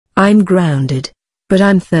I'm grounded. But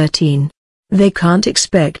I'm 13. They can't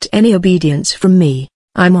expect any obedience from me.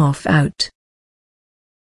 I'm off out.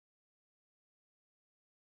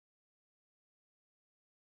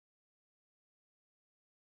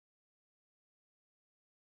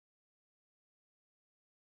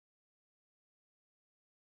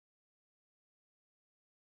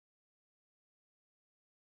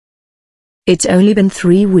 It's only been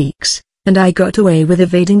 3 weeks, and I got away with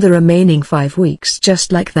evading the remaining 5 weeks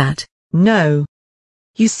just like that. No.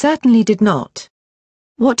 You certainly did not.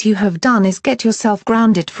 What you have done is get yourself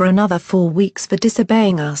grounded for another 4 weeks for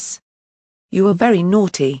disobeying us. You are very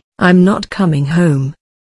naughty. I'm not coming home.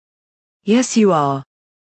 Yes, you are.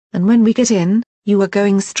 And when we get in, you are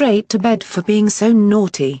going straight to bed for being so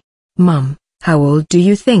naughty. Mum, how old do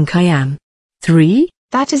you think I am? 3?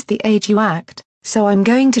 That is the age you act, so I'm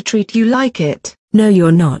going to treat you like it. No,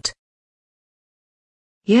 you're not.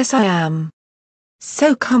 Yes, I am.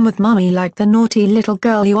 So come with Mummy like the naughty little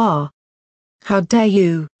girl you are. How dare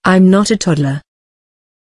you? I'm not a toddler.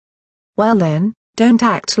 Well then, don't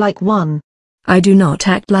act like one. I do not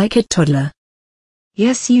act like a toddler.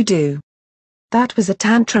 Yes, you do. That was a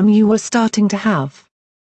tantrum you were starting to have.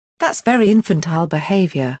 That's very infantile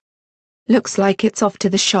behavior. Looks like it's off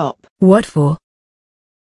to the shop. What for?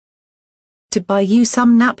 To buy you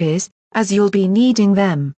some nappies, as you'll be needing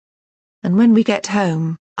them. And when we get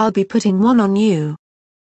home, I'll be putting one on you.